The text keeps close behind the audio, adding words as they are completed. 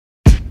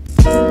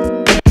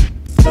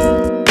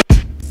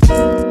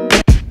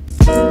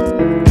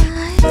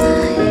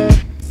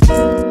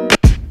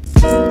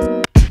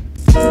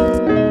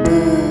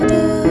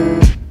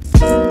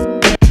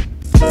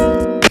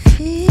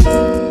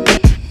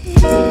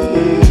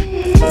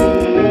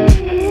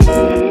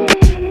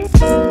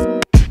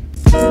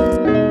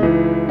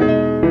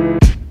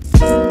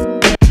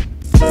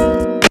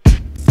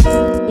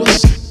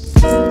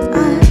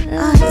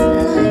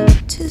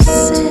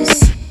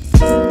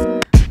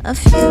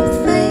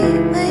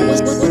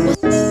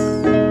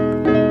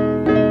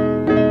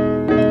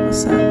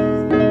What's up?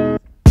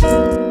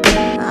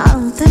 I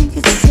don't think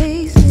it's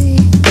easy.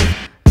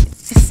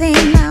 It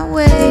seems that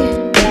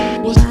way.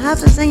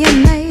 Perhaps it's in your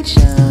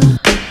nature.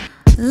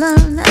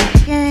 Learn that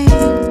game.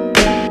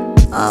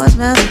 Always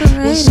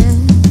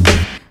masquerading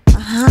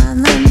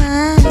behind the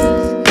mask.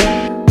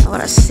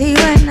 What I see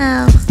right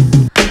now,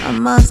 I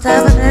must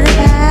have a dirty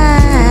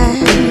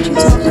past. What you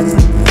talking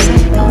about?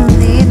 I don't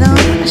need no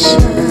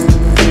pressure.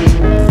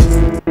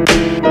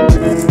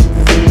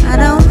 I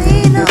don't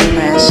need no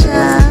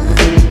pressure.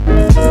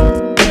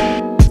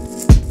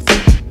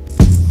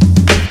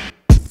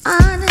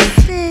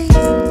 Honesty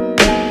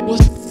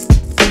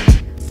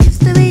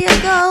used to be a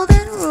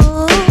golden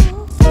rule.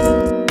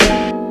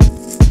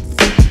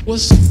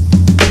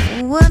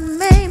 What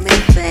made me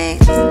think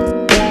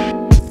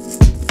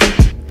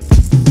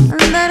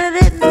that it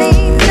didn't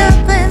mean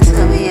nothing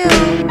to you?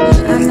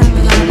 I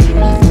never lied to you.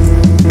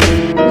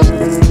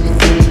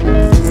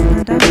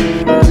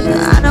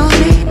 I don't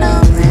need no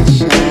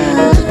pressure.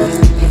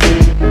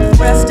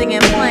 Resting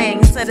and playing,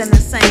 said in the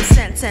same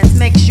sentence,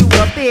 makes you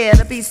appear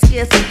to be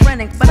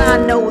schizophrenic. But I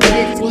know that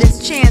it's this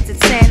chance,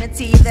 it's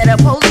sanity that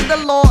opposes the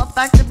law,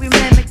 effectively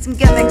mimics and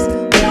gimmicks.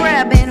 We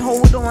grab and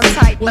hold on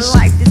tight, but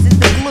life, this is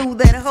the glue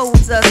that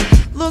holds us.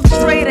 Look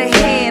straight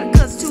ahead,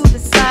 cause to the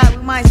side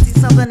we might see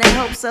something that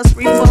helps us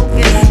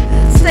refocus.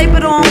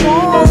 Stapled on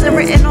walls and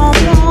written on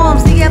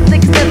palms, the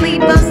ethics that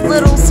leave us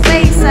little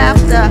space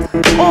after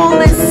all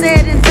is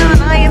said and done.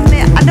 I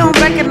admit I don't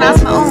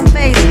recognize my own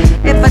face.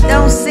 If I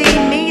don't see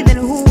me, then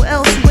who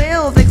else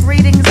will? The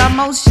greetings are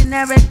most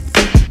generic.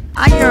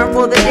 I yearn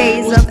for the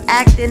days of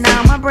acting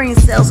now. My brain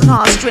cells and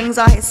heartstrings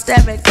are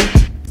hysteric.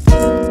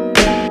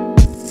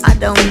 I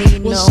don't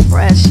need no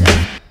pressure.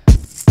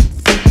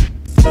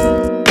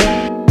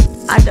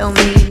 I don't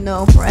need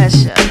no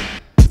pressure.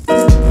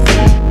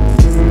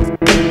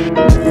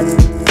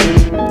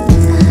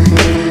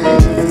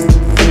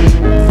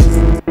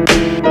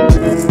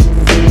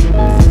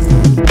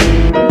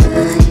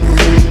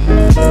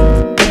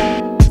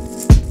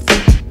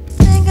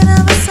 Thinking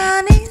of a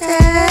sunny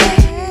day,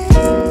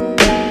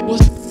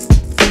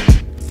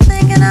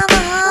 thinking of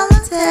a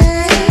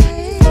holiday,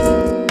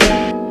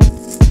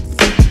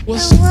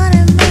 and what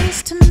it means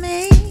to me.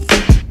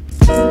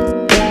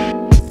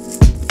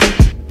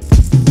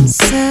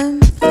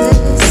 Simplicity.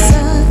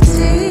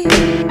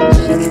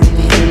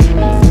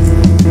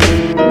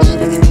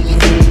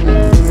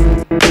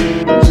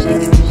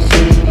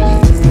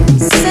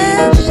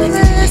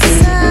 Simplicity.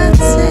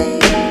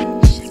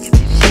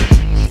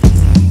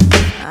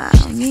 I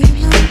don't need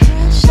no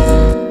pressure.